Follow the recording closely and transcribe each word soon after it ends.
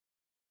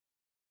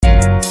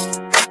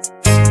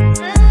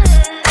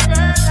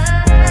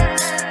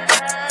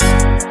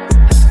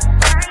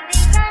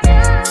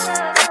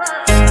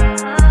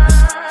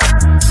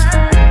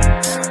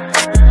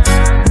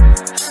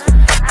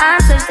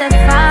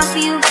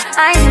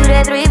I knew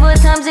that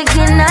 3-4 times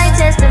again, I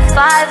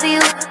testify for you.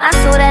 I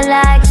told I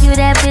like you,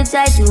 that bitch,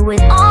 I do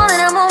it all,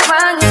 and I'm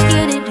around, you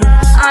scared to do.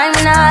 I'm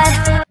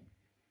not.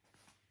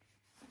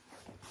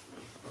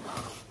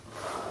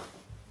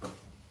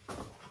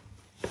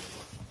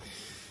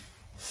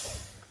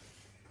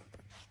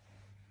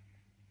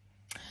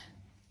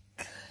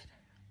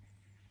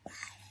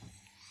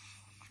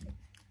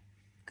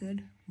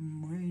 Good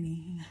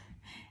morning,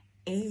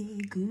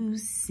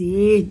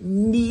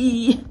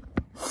 Sydney.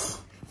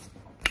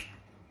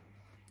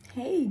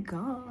 Hey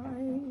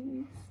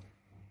guys,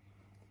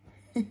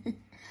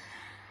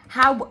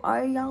 how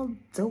are y'all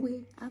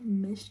doing? I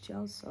missed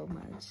y'all so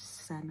much,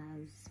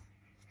 Sanas.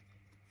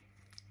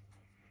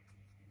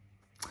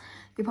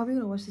 You're probably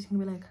gonna watch this and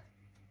be like,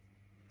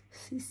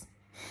 sis.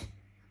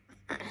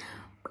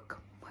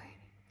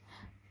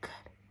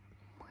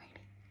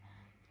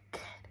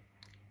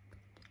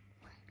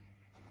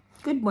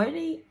 Good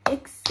morning,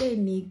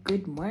 Exeni.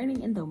 Good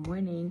morning in the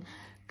morning.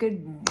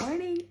 Good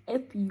morning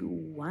if you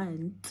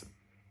want.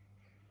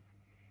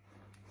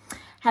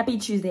 Happy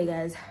Tuesday,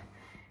 guys.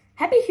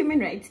 Happy Human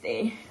Rights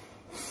Day.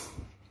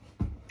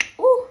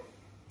 Ooh,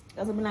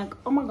 guys have been like,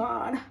 oh my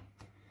god.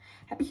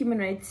 Happy Human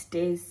Rights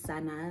Day,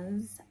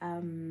 Sanas.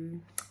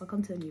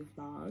 Welcome to a new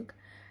vlog.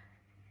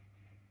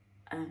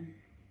 I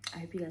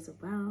hope you guys are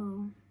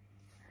well.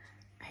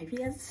 I hope you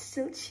guys are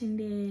still tuned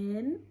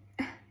in.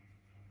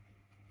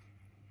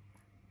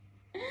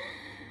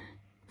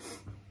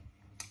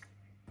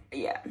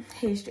 Yeah,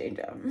 hey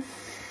stranger.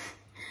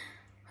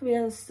 Hope you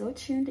guys are still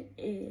tuned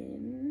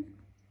in.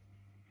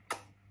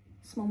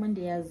 Small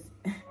Mondays.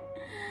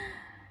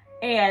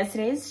 Hey guys,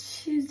 today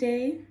is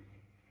Tuesday,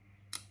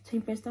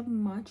 21st of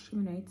March,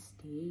 Human Rights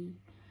Day.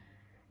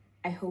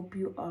 I hope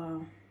you are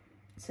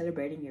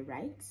celebrating your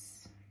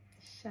rights.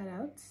 Shout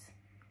outs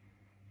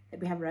that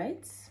we have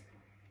rights,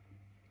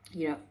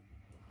 you know.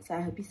 So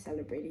I hope you're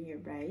celebrating your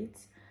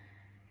rights.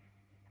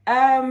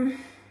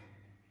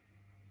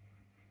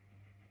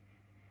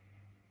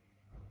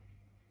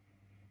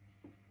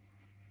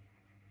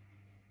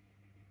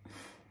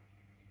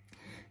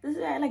 This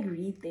is where I like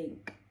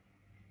rethink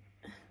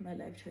my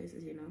life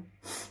choices, you know.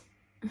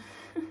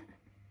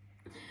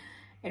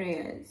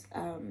 Anyways,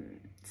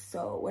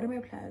 so what are my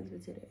plans for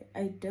today?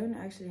 I don't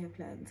actually have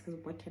plans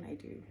because what can I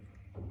do?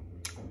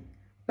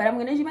 But I'm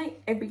gonna do my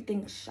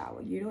everything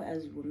shower. You know,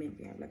 as women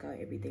we have like our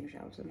everything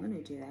shower, so I'm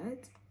gonna do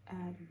that.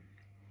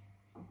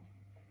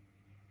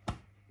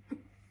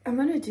 I'm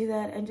gonna do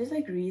that and just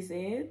like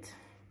reset,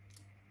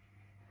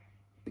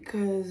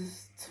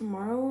 because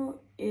tomorrow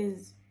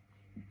is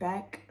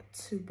back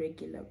to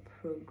regular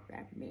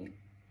programming.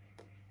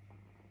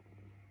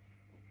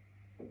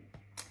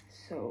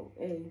 So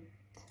hey,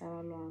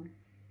 salam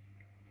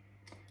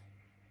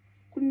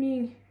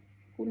kuning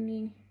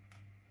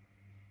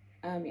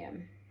yeah,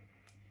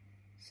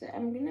 so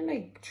I'm gonna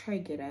like try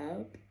get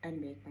up and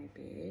make my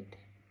bed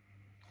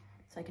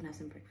so I can have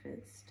some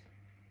breakfast.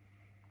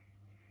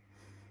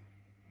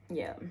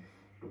 Yeah,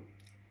 I'm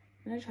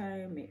gonna try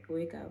and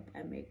wake up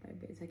and make my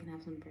bed so I can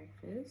have some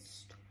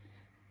breakfast.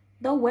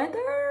 The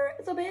weather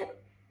is a bit,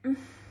 it's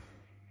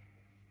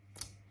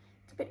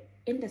a bit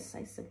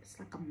indecisive. It's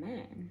like a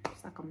man.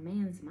 It's like a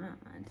man's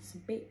mind. It's a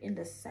bit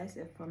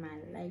indecisive for my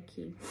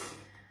liking.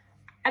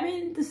 I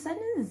mean, the sun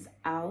is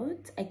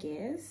out, I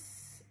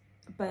guess,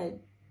 but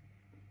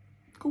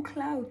go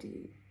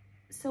cloudy.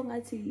 So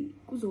ngati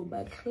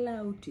kuzoba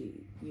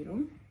cloudy, you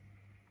know.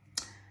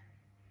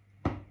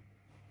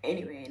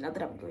 Anyway, not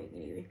that I'm going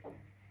anyway.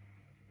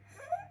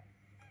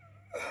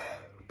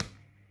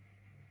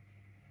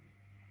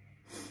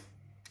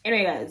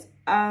 Anyway, guys,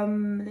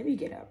 let me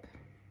get up.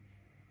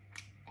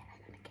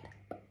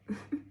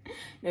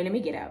 No, let me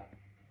get up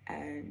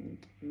and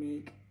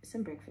make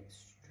some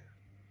breakfast.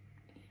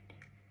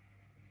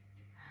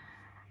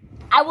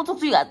 I will talk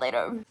to you guys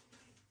later.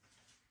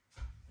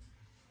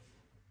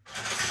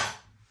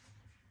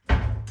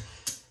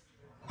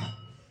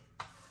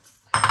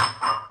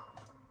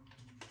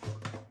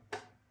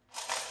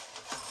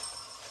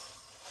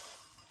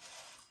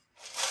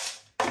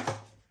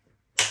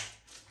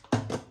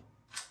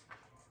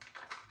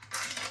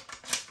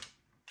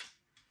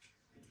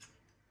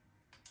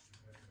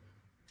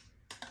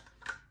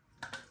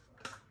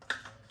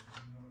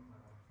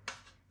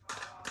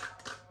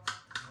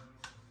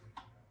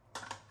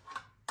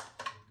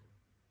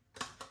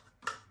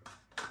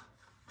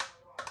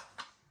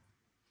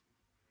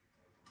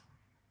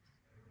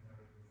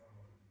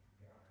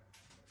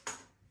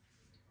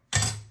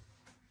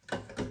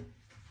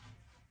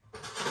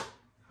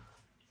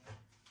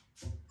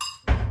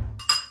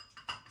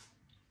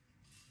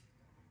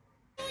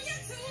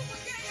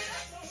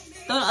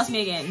 Don't ask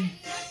me again.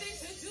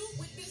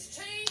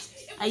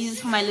 I use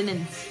this for my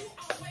linens.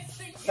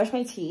 Brush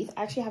my teeth.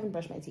 I actually haven't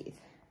brushed my teeth.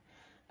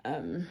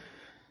 Because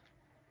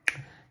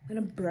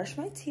gonna brush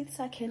my teeth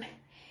so I can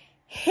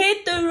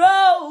hit the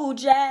road,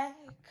 Jack.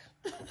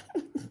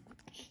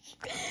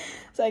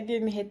 So I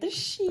can hit the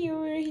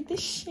shower,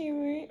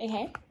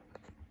 okay?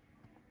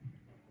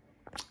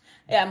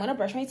 Yeah, I'm gonna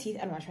brush my teeth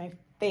and wash my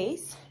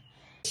face.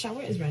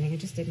 Shower is running. I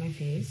just did my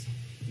face,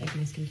 like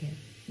my skincare.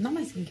 Not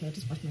my skincare,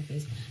 just wash my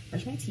face.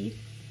 Brush my teeth.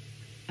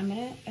 I'm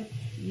gonna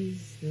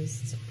use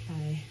this to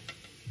apply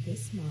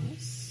this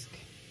mask.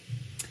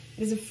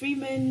 It is a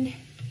Freeman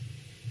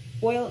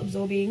oil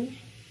absorbing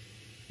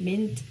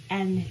mint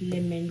and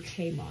lemon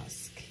clay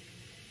mask.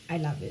 I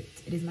love it.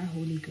 It is my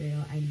holy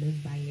grail. I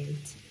live by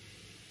it.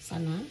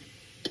 Sana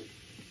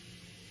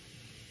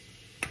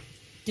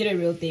did a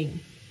real thing.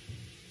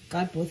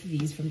 Got both of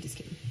these from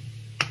Diskin.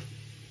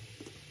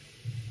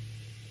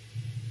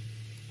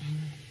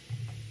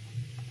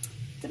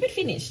 It's a bit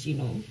finished, you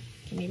know.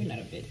 Okay, maybe not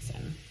a bit,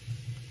 Sana.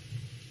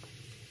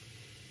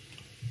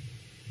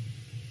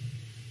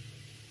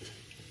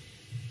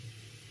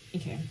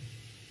 Okay.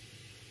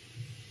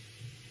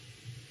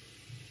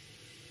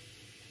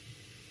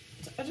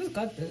 So I just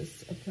got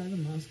this apply the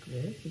mask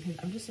with because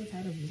I'm just so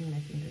tired of using my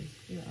fingers.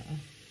 Yeah.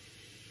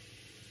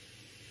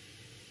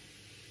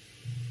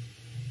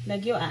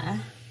 Like you are.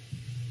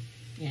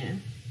 Yeah.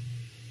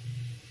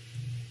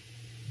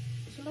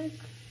 So like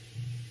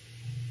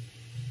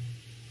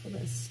for the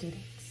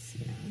aesthetics,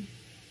 you know.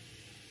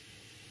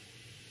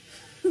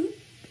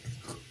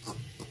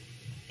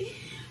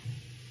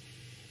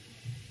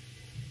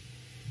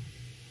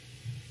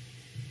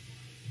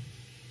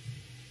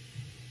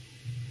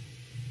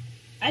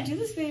 I do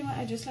this thing where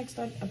I just like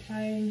start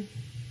applying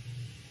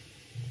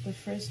the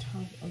first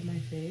half of my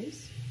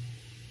face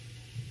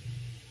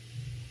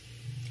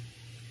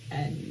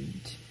and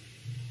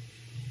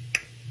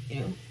you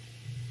know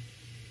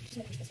just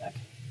gonna push this back.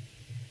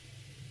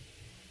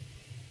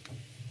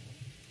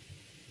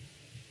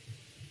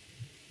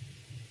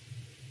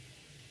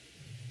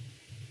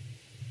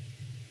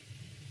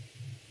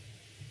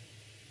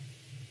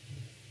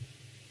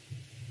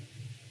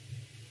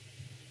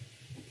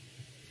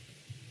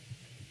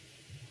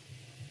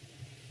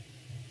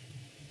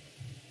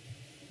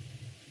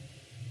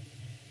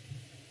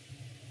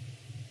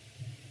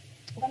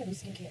 What are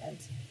those skincare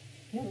ads?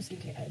 You know those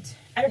skincare ads?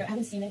 I don't know, I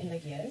haven't seen it in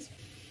like years.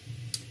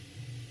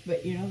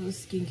 But you know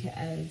those skincare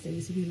ads, they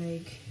used to be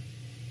like,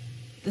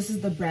 this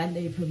is the brand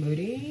they're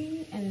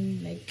promoting,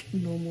 and then like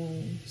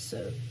normal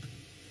soap.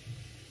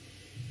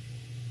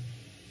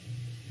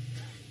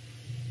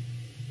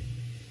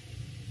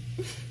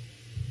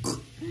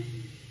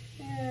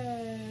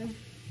 Yeah.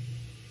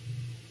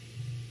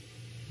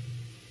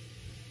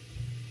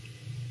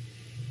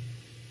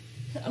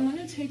 So I'm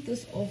gonna take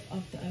this off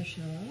after I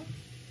shower.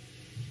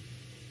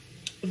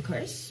 Of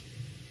course.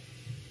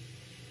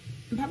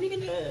 I'm probably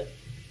gonna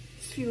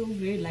feel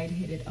very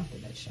lightheaded after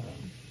that shower.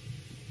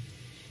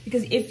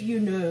 Because if you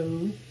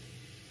know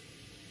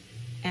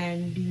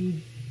and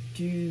you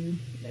do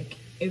like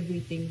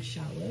everything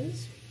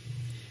showers,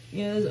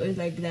 you know, there's always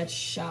like that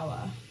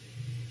shower.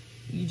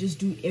 You just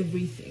do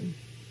everything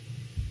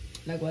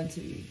like once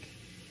a week.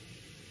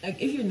 Like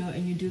if you know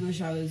and you do the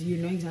showers, you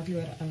know exactly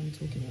what I'm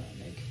talking about.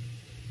 Like,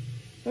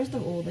 first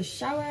of all, the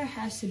shower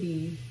has to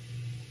be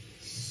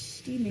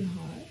steaming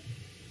hot.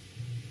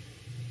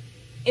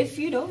 If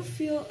you don't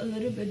feel a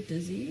little bit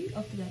dizzy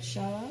after that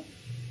shower,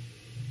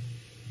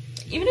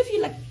 even if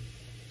you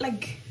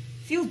like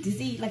feel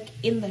dizzy like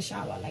in the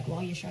shower, like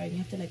while you're showering, you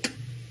have to like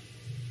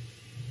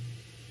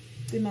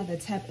dim out the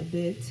tap a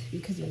bit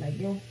because you're like,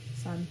 yo,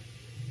 son.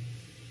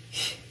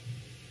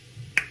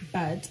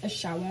 But a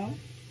shower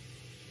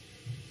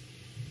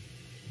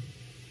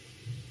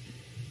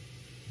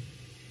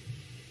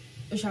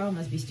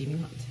must be steaming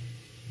hot.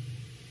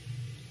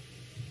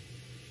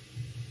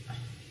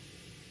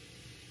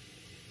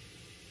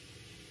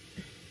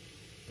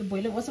 The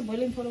boiling, what's a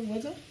boiling pot of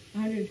water?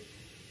 100.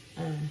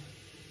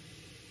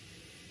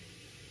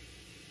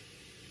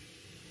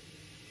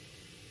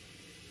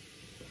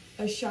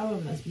 A shower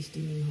must be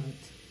steaming hot.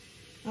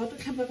 I'll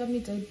clap back at me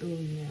to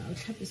I'll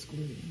clap the school.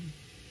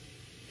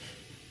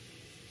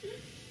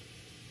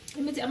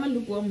 I'm a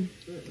lukewarm.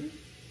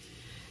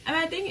 And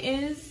my thing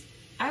is,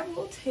 I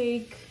will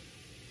take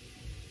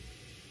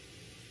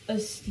a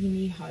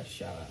steamy hot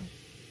shower.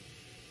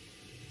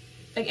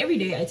 Like every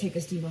day I take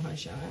a steamy hot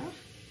shower.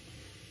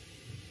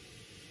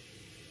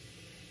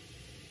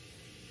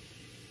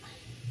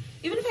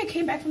 Even if I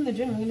came back from the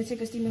gym, I'm gonna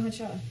take a steamy hot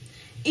shower.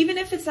 Even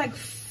if it's like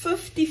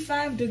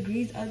 55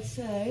 degrees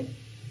outside,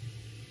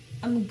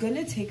 I'm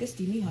gonna take a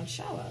steamy hot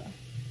shower.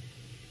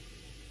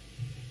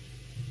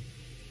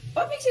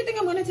 What makes you think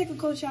I'm gonna take a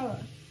cold shower?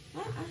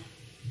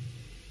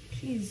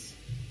 Please.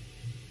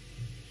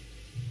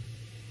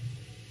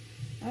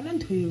 I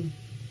don't do.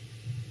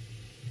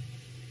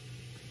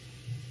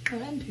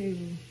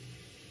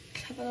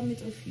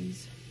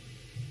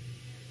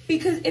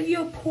 Because if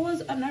your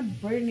pores are not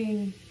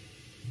burning,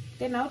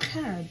 then I'll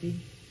be.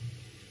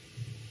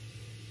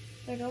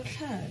 Like I'll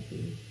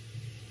be.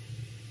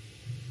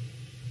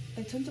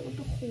 I turn to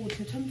the whole,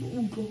 I turn to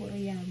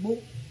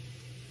the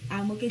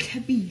I'm okay.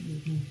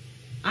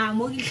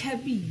 I'm okay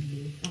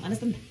happy.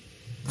 Understand?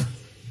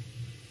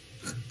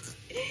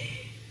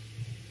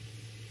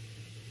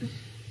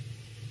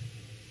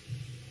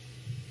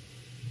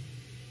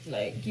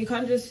 Like, you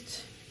can't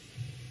just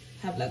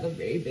have like a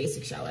very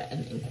basic shower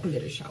and then call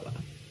it a shower.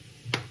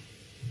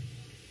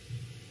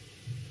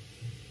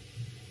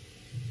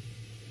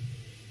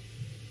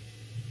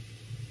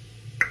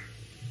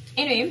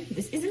 Anyway,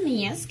 this is a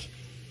mask.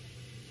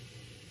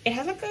 It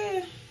has like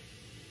a,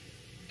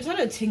 it's not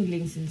a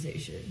tingling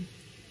sensation.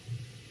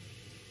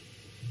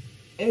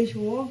 It's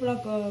more of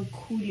like a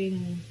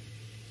cooling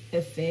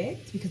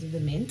effect because of the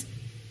mint.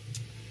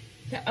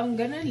 So I'm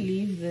gonna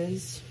leave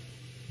this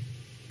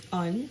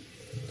on.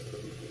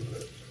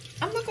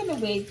 I'm not gonna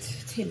wait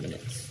 10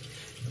 minutes.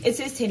 It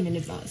says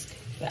 10-minute mask,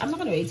 but I'm not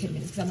gonna wait 10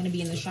 minutes because I'm gonna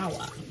be in the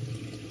shower.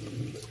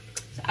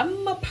 So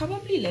I'm gonna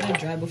probably let it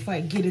dry before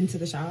I get into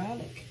the shower,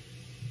 like,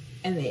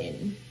 and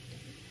then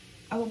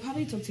I will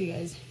probably talk to you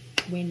guys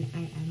when I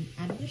am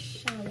out of the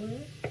shower.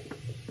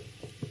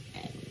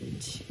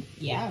 And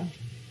yeah,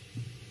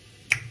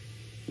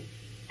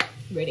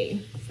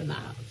 ready for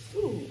that.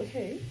 Ooh,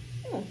 okay.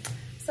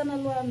 Sun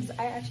alarms.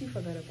 I actually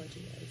forgot about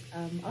you guys.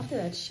 After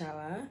that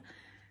shower,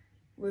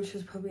 which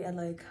was probably at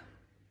like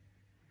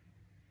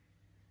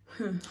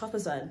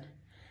 1:30,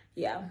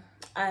 yeah,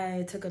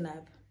 I took a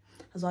nap.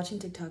 I was watching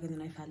TikTok and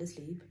then I fell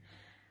asleep.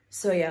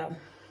 So yeah,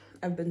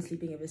 I've been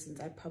sleeping ever since.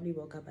 I probably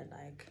woke up at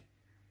like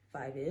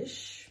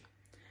 5-ish.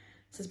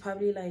 So it's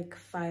probably like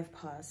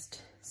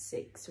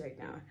 6:05 right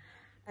now.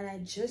 And I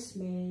just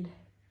made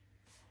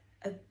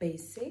a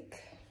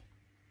basic,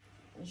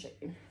 I'll show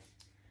you,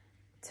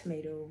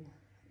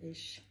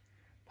 tomato-ish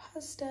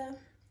pasta.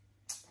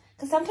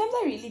 Because sometimes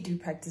I really do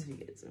practice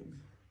veganism.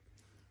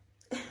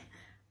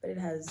 But it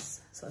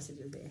has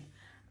sausages there.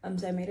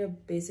 So I made a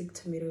basic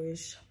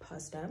tomato-ish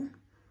pasta.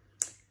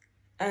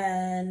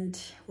 And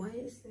why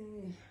is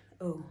there,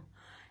 oh,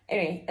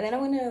 anyway, and then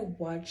I'm gonna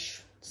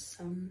watch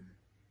some,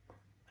 what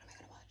am I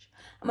gonna watch?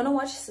 I'm gonna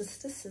watch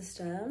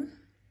Sister.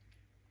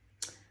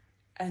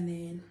 And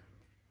then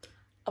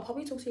I'll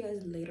probably talk to you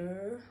guys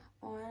later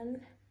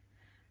on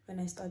when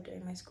I start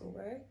doing my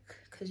schoolwork.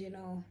 Because, you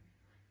know,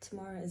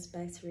 tomorrow is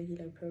back to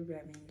regular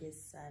programming.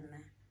 Yes, and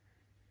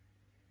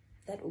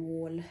that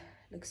wall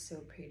looks so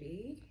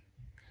pretty.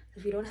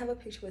 If you don't have a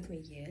picture with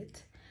me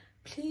yet,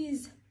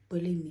 please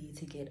bully me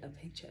to get a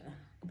picture,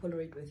 a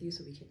Polaroid with you,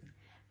 so we can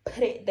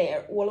put it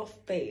there. Wall of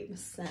fame,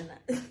 Sana.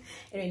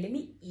 Anyway, let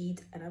me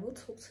eat and I will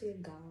talk to you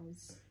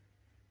guys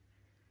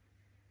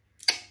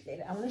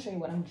later. I want to show you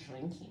what I'm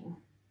drinking.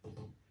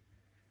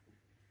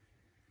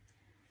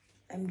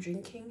 I'm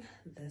drinking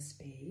this,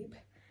 babe.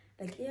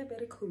 Like, yeah,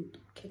 very cool.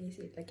 Can you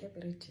see it? Like, yeah,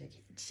 very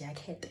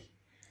jacket.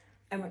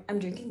 I'm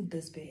drinking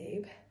this,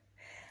 babe.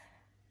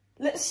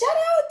 Shout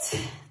out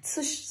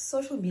to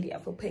social media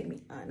for putting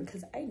me on,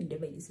 because I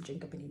never used to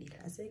drink up in any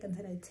classic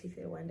until I tasted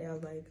it one day. I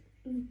was like,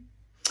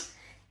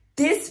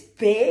 this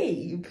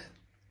babe.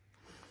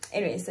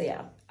 Anyway, so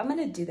yeah, I'm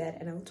gonna do that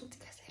and I will talk to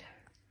you guys later.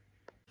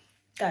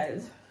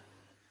 Guys,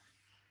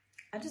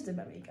 I just did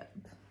my makeup.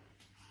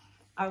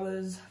 I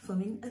was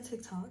filming a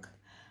TikTok,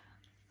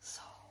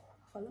 so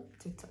follow my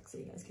TikTok so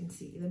you guys can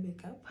see the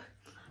makeup,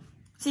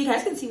 so you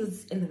guys can see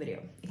what's in the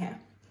video. Okay.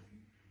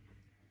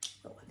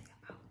 But one thing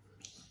about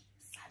me,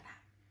 Sana,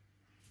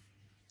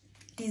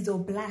 these are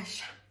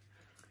blush.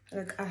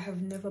 Like, I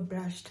have never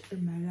blushed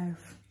in my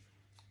life.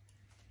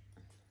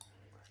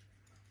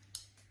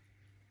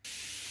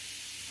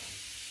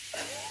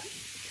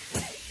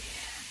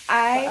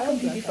 I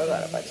completely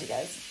forgot about you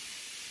guys.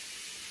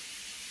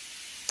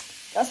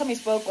 Last time we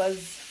spoke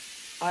was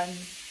on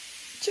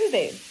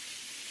Tuesday.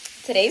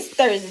 Today's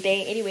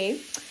Thursday. Anyway,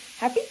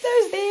 happy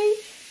Thursday.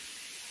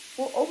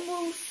 We're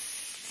almost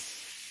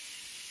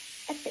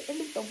at the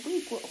end of the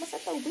week. We're almost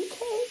at the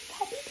weekend.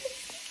 Happy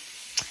Thursday.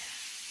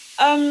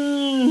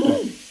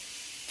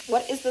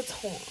 What is the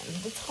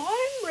time? The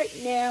time right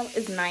now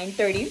is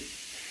 9:30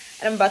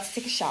 and I'm about to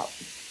take a shower.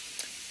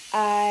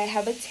 I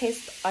have a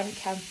test on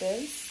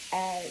campus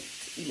at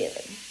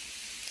 11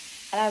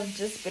 and I've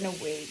just been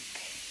awake.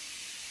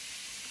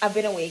 I've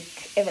been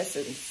awake ever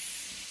since,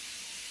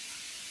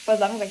 for as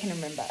long as I can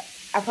remember.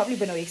 I've probably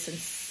been awake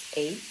since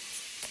 8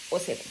 or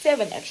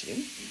 7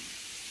 actually.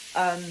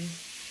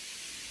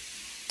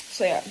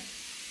 So yeah,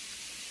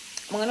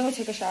 I'm gonna go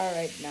take a shower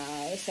right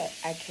now so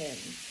I can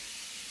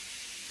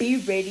be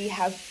ready,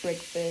 have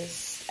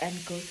breakfast, and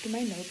go through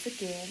my notes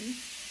again.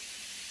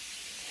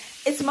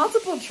 It's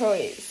multiple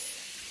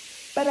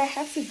choice, but I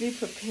have to be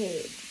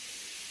prepared.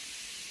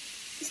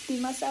 Just be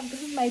myself.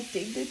 This is my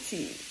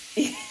dignity.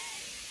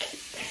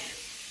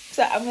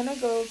 So I'm gonna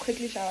go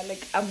quickly shower.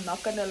 Like, I'm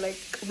not gonna like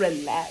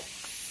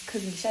relax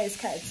because Nisha is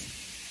cut.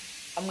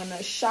 I'm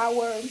gonna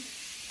shower,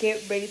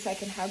 get ready so I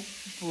can have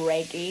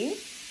breggy,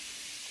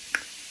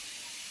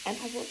 and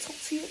I will talk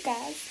to you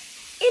guys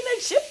in a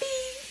jiffy.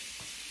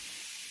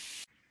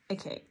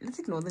 Okay, let's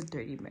ignore the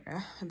dirty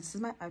mirror. This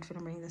is my outfit.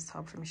 I'm wearing this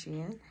top from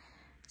Shein.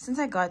 Since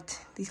I got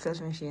these clothes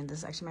from Shein, this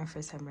is actually my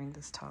first time wearing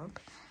this top.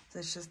 So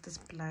it's just this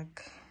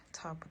black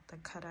top with the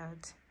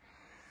cutout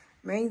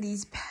I'm wearing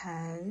these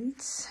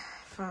pants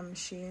from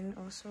Shein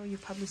also.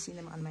 You've probably seen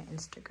them on my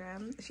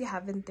Instagram. If you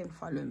haven't, then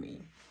follow me.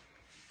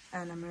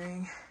 And I'm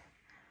wearing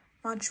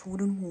my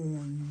Jordan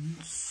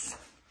ones.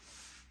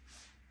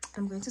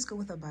 I'm going to go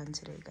with a bun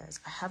today, guys.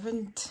 I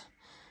haven't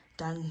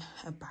done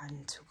a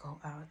bun to go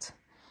out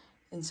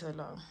in so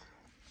long.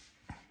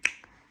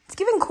 It's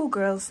giving cool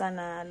girl,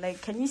 Sana.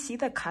 Like, can you see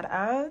the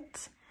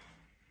cutout?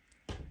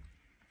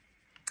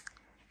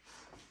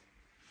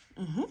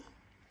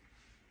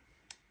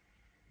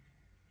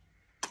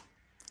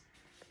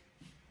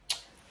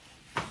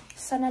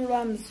 Sana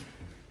Rams,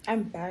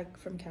 I'm back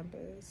from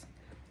campus.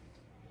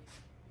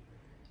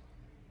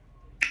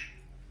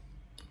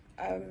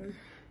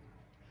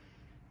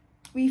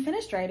 We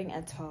finished writing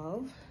at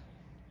 12,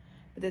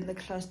 but then the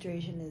class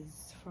duration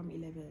is from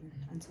 11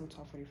 until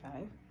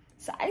 12:45.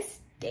 So I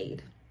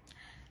stayed.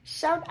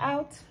 Shout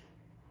out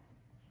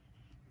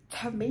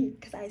to me,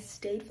 because I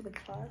stayed for the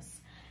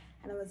class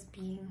and I was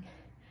being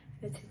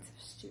an attentive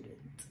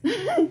student.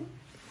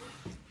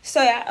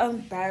 So yeah,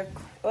 I'm back.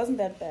 It wasn't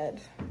that bad,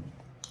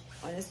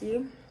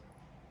 honestly.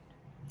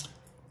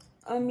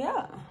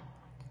 Yeah.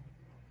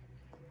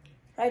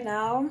 Right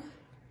now,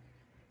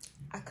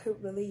 I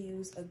could really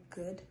use a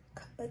good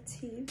cup of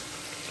tea.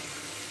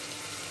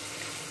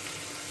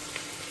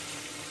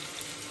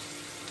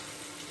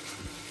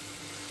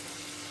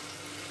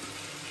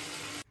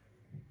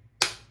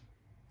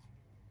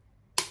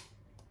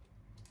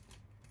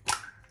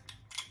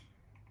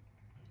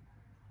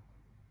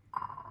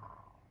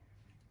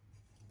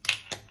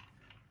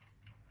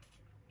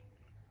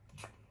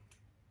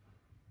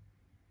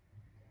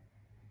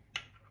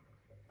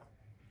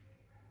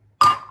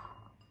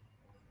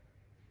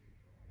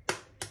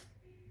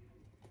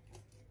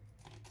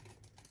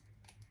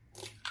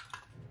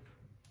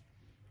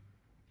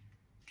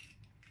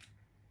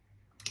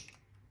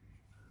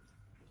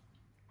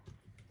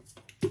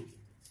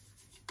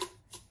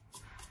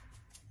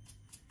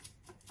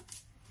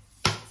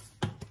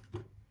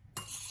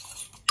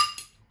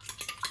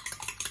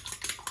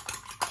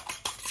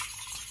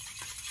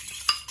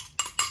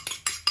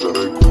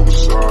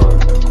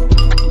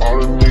 All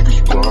the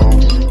niggas brown,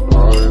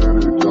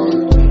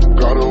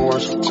 gotta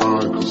watch the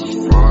time, cause it's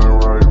flying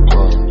right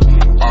by.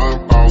 I'm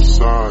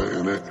outside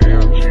in an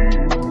AMG,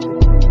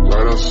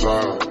 right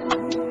outside,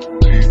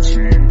 TT,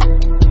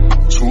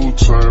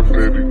 two-time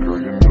baby girl,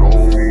 you know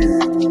me.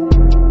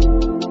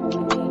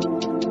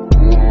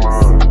 Who am I?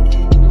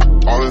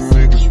 All the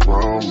niggas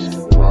brown me,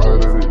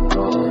 ride and they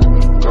die.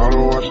 Gotta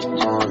watch the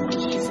time,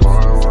 cause it's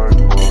flying right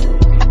by.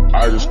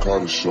 I just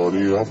caught a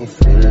shorty off a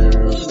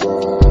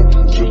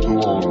Finsta. Just the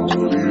one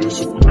really is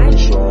a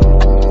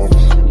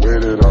screenshot. Way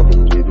that I've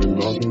been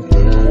living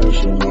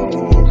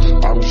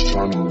unconventional. I'm just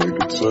trying to make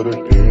it to the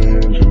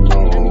end, you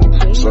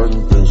know.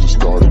 Certain things have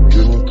started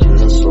getting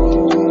pissed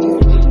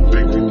off.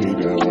 Think we need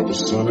to have a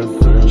sun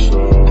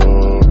adventure.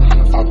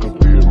 I could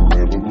be a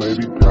man, but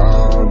maybe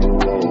down the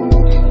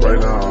road. Right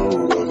now, I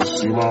would rather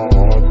see my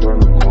heart turn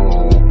to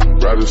chrome.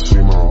 Rather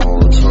see my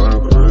heart turn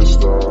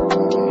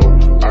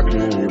crystal. I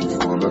can't even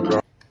find a guy.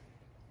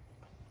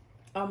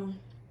 I'm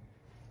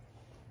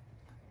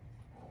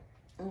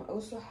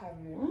also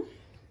having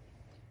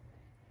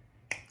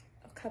a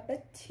cup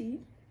of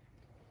tea.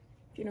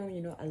 You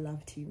know I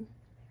love tea,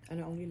 and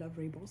I only love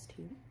Rooibos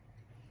tea.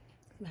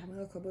 I'm having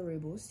a cup of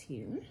Rooibos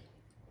tea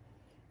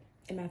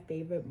in my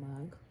favorite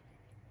mug.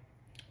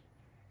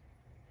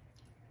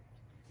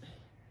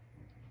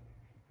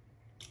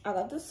 I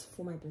got this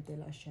for my birthday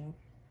last year.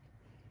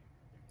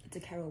 It's a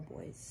Carol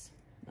Boys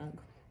mug.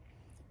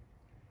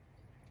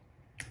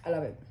 I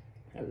love it.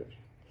 I love it.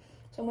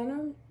 So I'm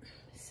gonna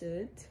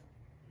sit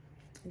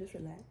and just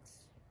relax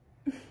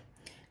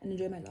and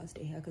enjoy my last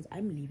day here, because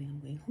I'm leaving. I'm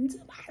going home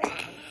tomorrow.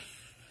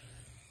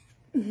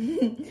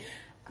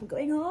 I'm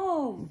going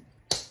home.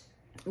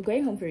 I'm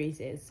going home for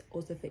recess,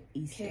 also for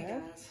Easter. Okay,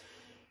 guys,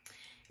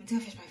 I'm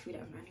gonna finish my food.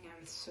 I'm running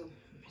out of so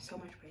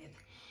much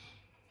breath.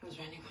 I was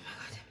running. Oh my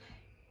god!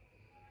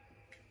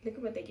 Look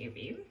at what they gave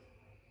me.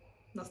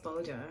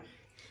 Nostalgia.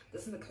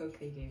 This is the Coke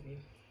they gave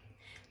me.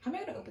 How am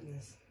I gonna open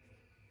this?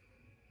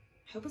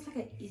 I hope it's like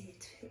an easy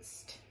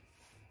twist.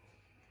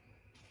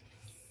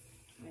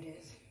 It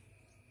is.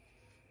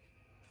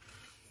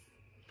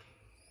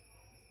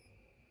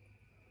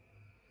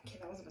 Okay,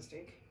 that was a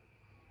mistake.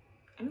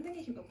 I don't think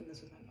I can open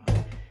this with my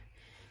mouth.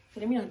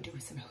 But let me not do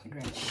some hood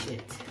rat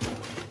shit.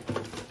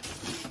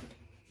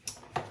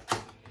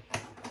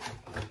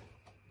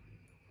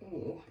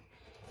 Ooh,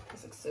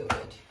 this looks so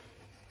good.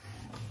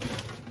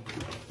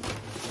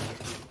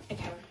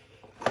 Okay.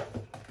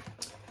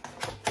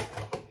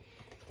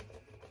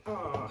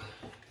 Oh,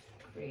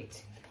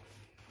 great.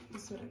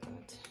 This is what I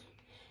got.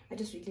 I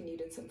just really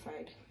needed some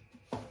fried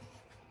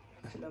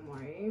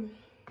calamari.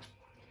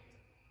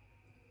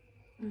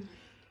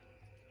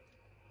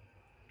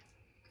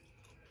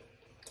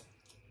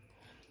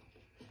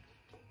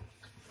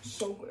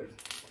 So good.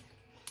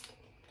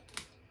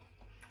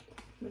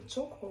 It's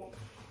so cold.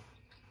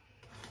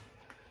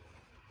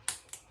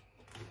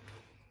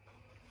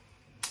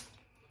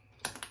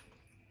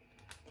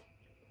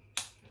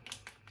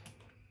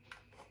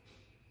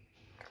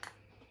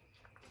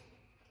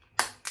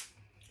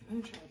 I'm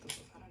gonna try this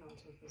one. I don't know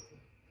what's with this one.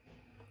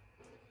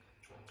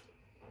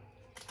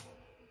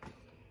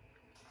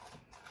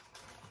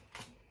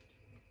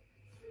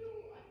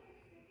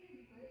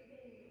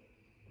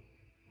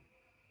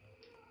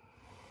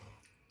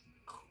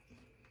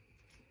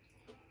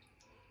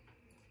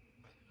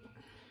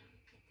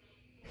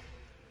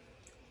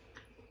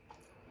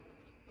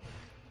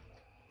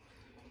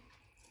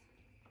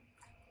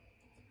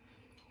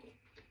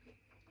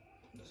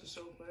 This is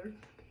so good.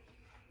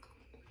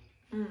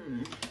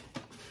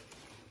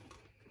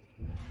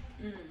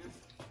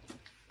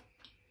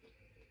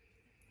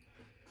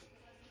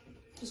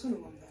 Just gonna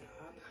warm that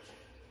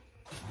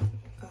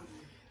up.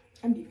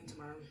 I'm leaving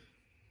tomorrow.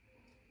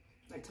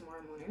 Like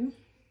tomorrow morning.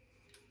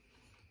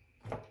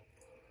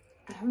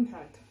 I haven't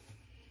packed.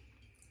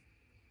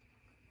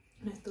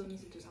 And I still need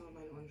to do some of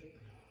my laundry.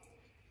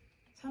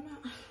 So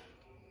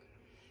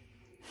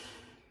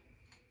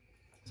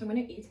I'm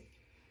gonna eat.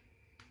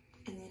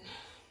 And then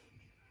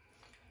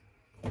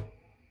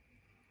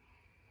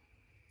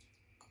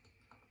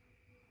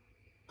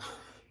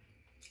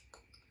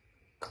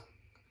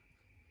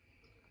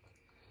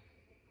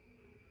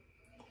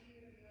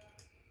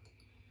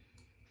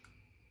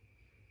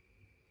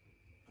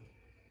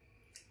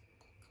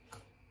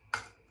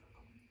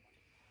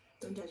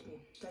don't judge me,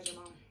 judge your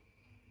mom.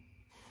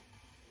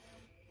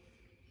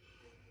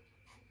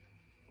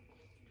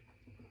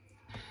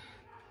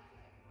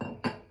 I'm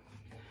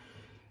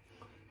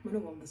gonna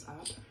warm this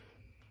up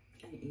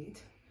and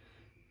eat.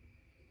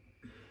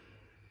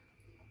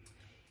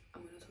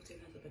 I'm gonna talk to you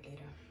guys a bit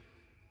later.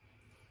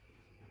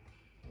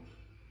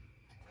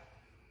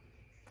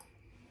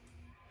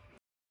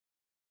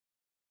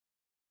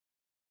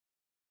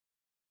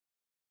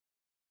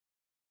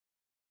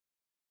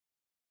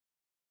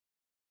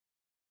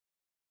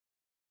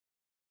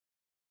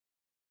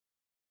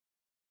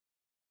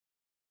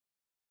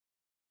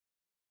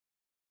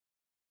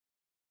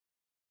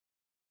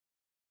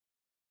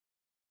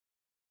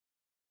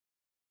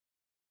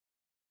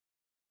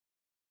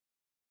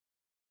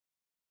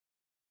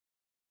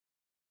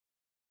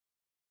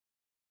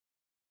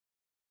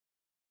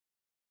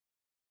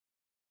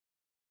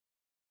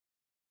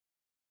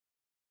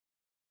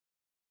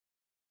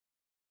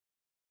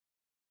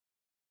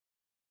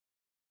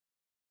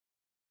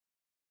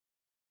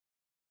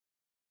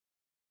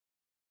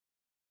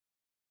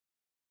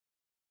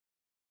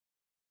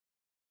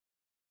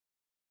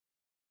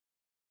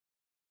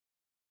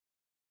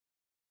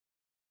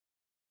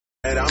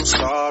 I'm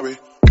sorry.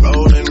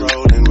 Rolling,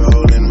 rolling,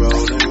 rolling,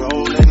 rolling,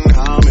 rolling.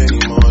 How many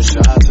more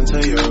shots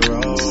until you're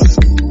rolling?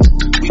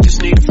 We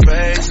just need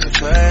face to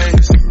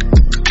face.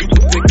 You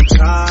can pick the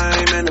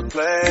time and the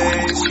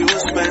place. You will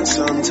spend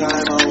some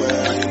time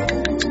away.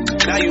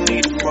 Now you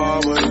need to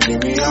forward and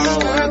give me all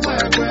work,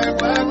 work,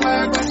 work, work, work,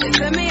 work. You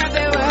see me out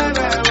there, work,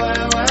 work,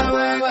 work, work,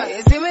 work, work.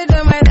 You see me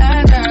do my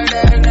da, da, da,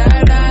 da, da,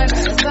 da.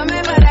 Tell me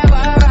about that,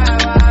 work,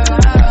 work, work, work,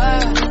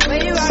 work. When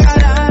you walk out,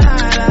 la,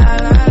 la, la, la,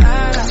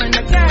 la. When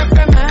the cat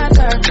from my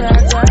church.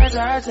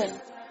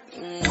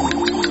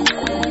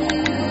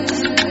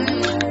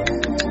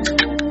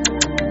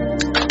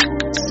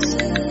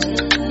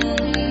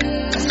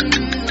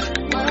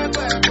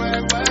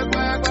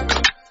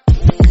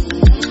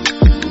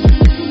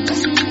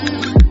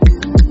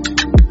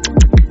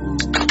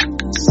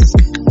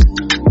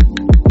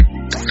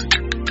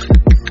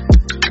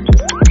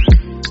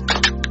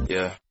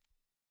 Yeah.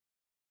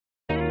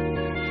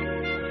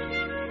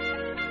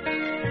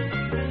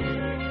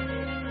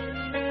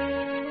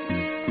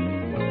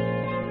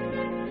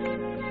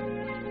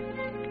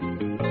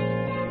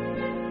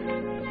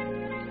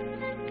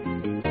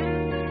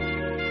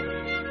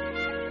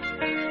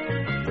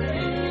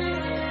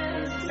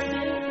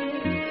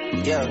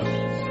 Yeah.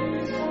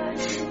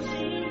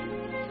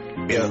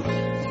 Yeah.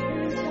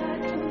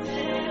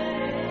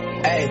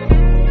 Hey.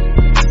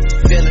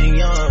 Feeling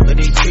young, but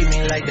they treat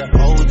me like the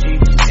OG.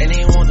 And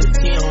they want the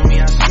T on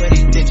me, I swear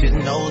these bitches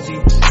nosy.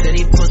 Said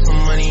he put some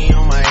money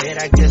on my head,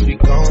 I guess we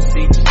gon'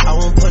 see. I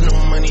won't put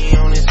no money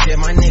on this shit,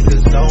 my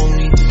niggas owe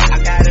me.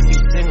 I gotta be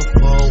single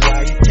for a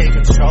while, you can't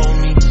control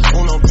me.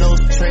 Uno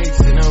those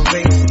traits in a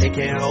race, they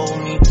can't hold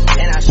me.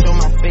 And I show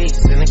my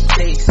face in a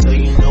case, so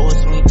you know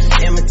it's me.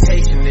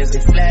 Imitation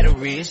isn't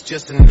flattery, it's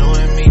just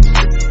annoying me.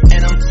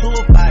 And I'm too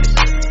about it.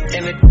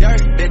 And the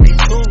dirt that they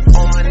threw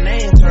on my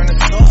name turned to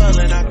soil,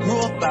 and I grew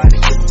up about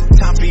it.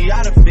 Time for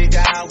y'all to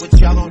figure out what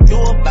y'all gon' do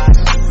about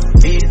it.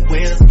 These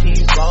wheels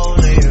keep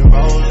rolling,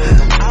 rolling.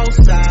 I'm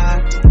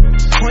outside,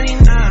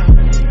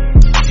 29,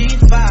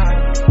 G5,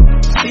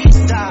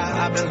 Seaside.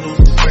 I've been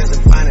losing friends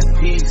and finding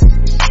peace.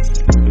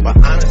 But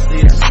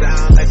honestly, that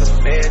sounds like a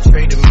fair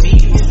trade to me.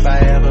 If I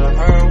ever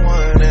heard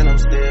one, and I'm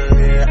still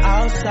here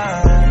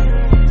outside.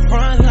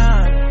 Front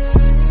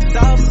line,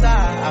 south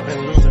side. I've been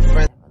losing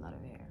friends. A lot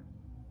of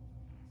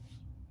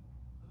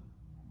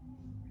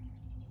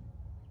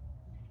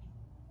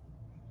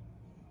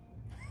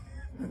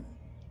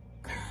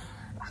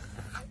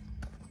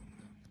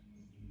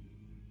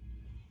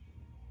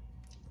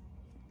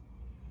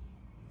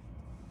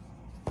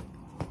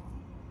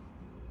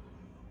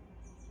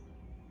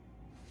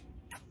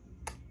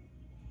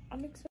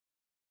I'm excited.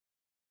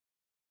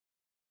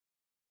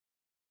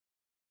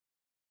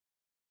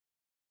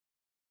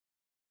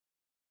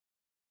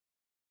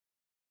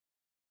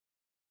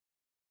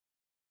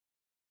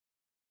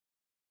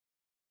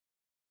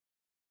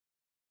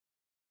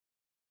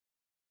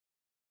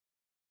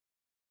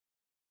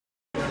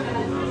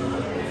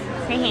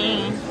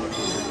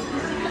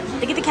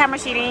 Look at the camera,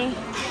 Shiri.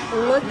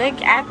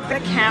 Look at the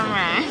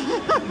camera.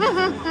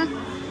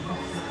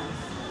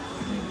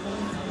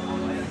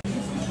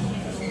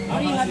 What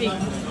are you having?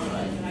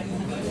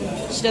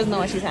 She doesn't know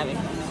what she's having.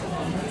 It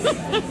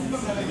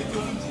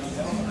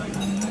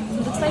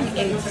looks like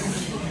eggs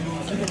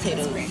and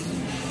potatoes.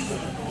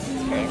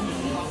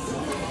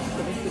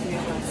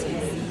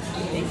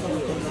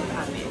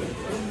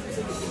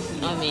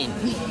 Amen.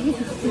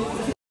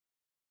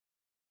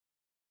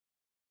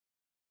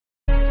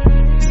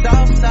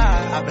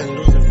 I've been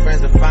losing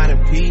friends and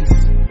finding peace.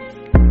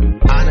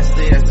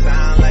 Honestly, that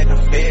sound like a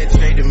fair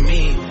trade to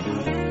me.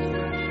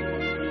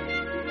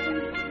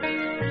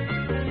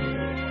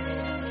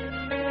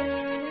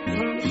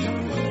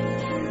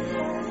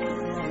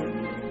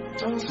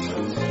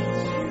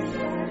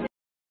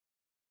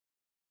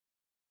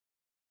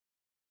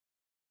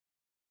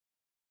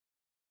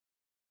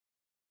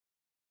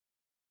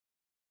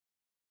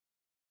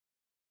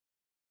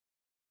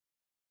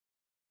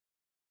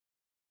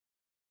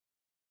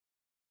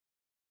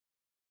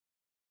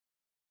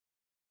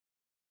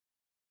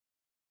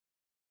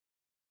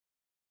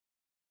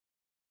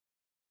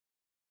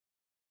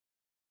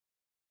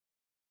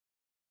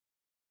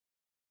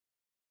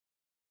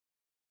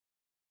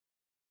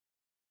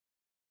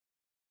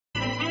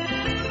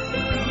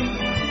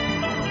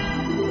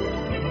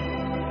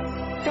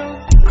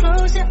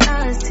 Close your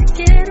eyes to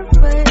get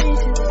away.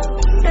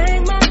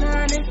 Bang my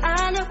line and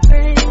I'll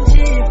arrange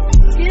it.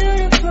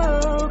 Beautiful,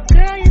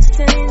 girl, you're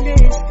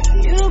stainless.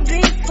 You'll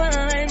be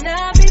fine,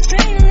 I'll be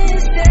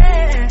painless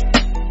there.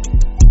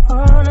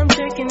 All I'm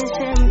drinking is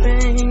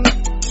champagne.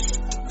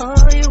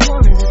 All you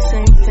want is the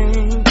same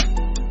thing.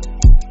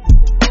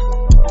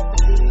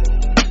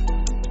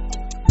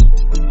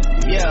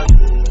 Yeah.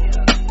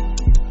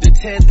 The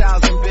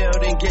 10,000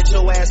 building, get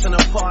your ass an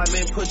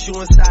apartment, put you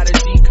inside a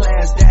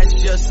G-class, that's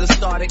just the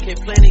start. It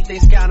get plenty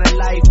things count in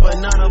life, but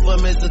none of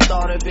them is the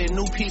thought of it.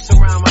 New piece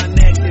around my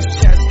neck, this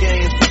chess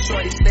games.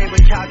 Shorty stay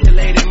with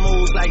calculated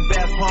moves like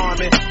Beth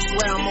Harmon.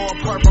 Swear I'm more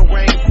purple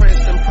rain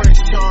prince than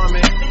Prince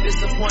Charming.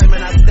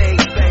 Disappointment I stay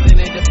expecting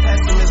it. The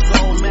pessimist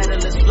gold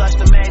medalist flush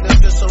the magnets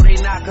just so they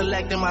not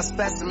collecting my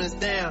specimens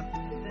down.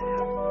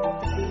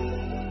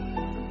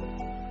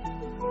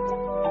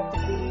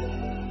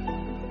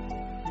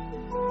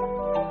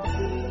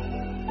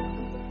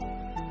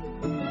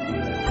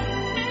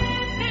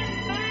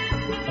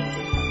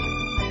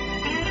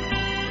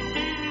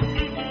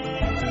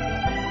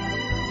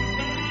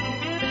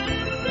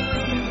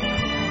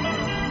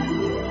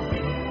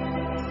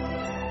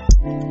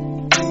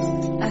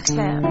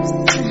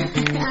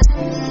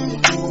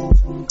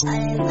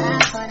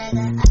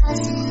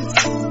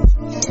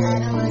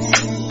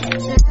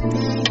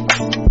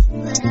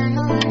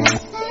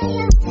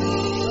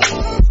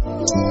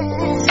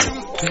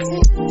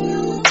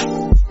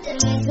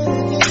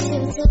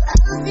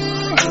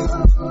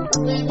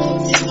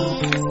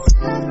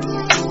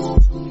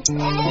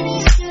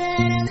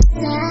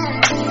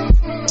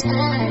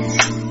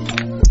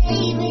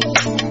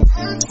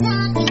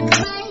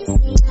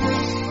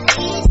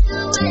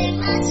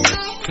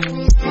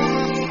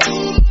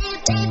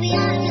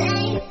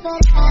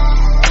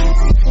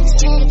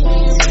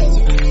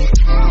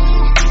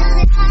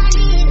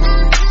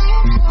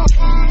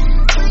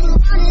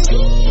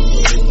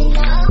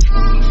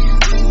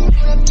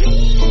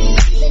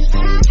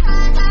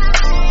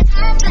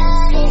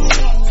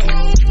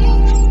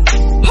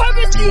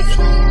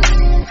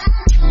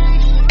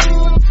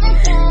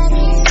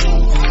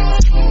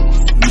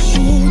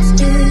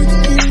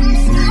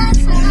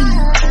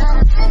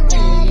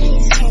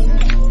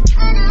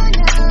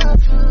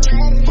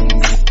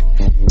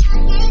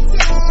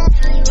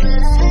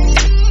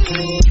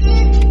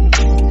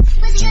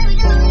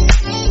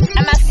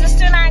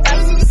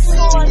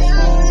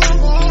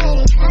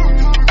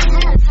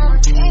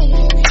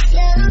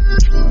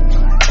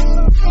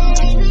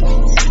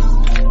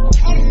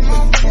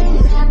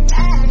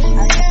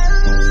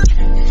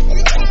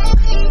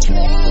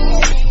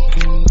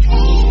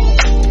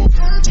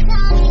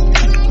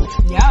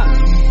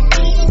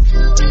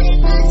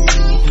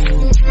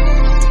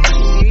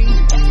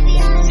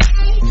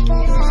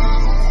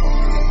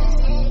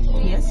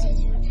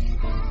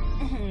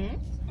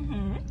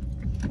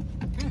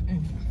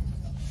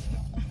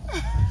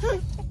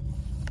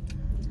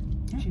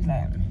 She's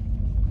like,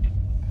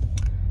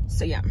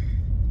 so yeah,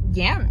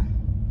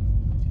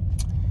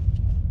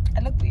 I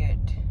look weird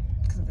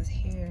because of this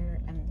hair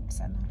and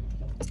sun.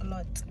 It's a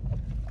lot,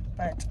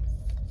 but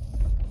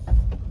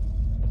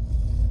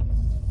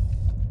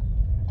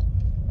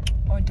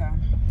order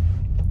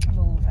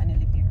will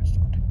finally be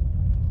restored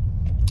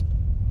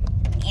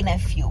in a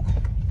few.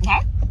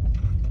 Okay.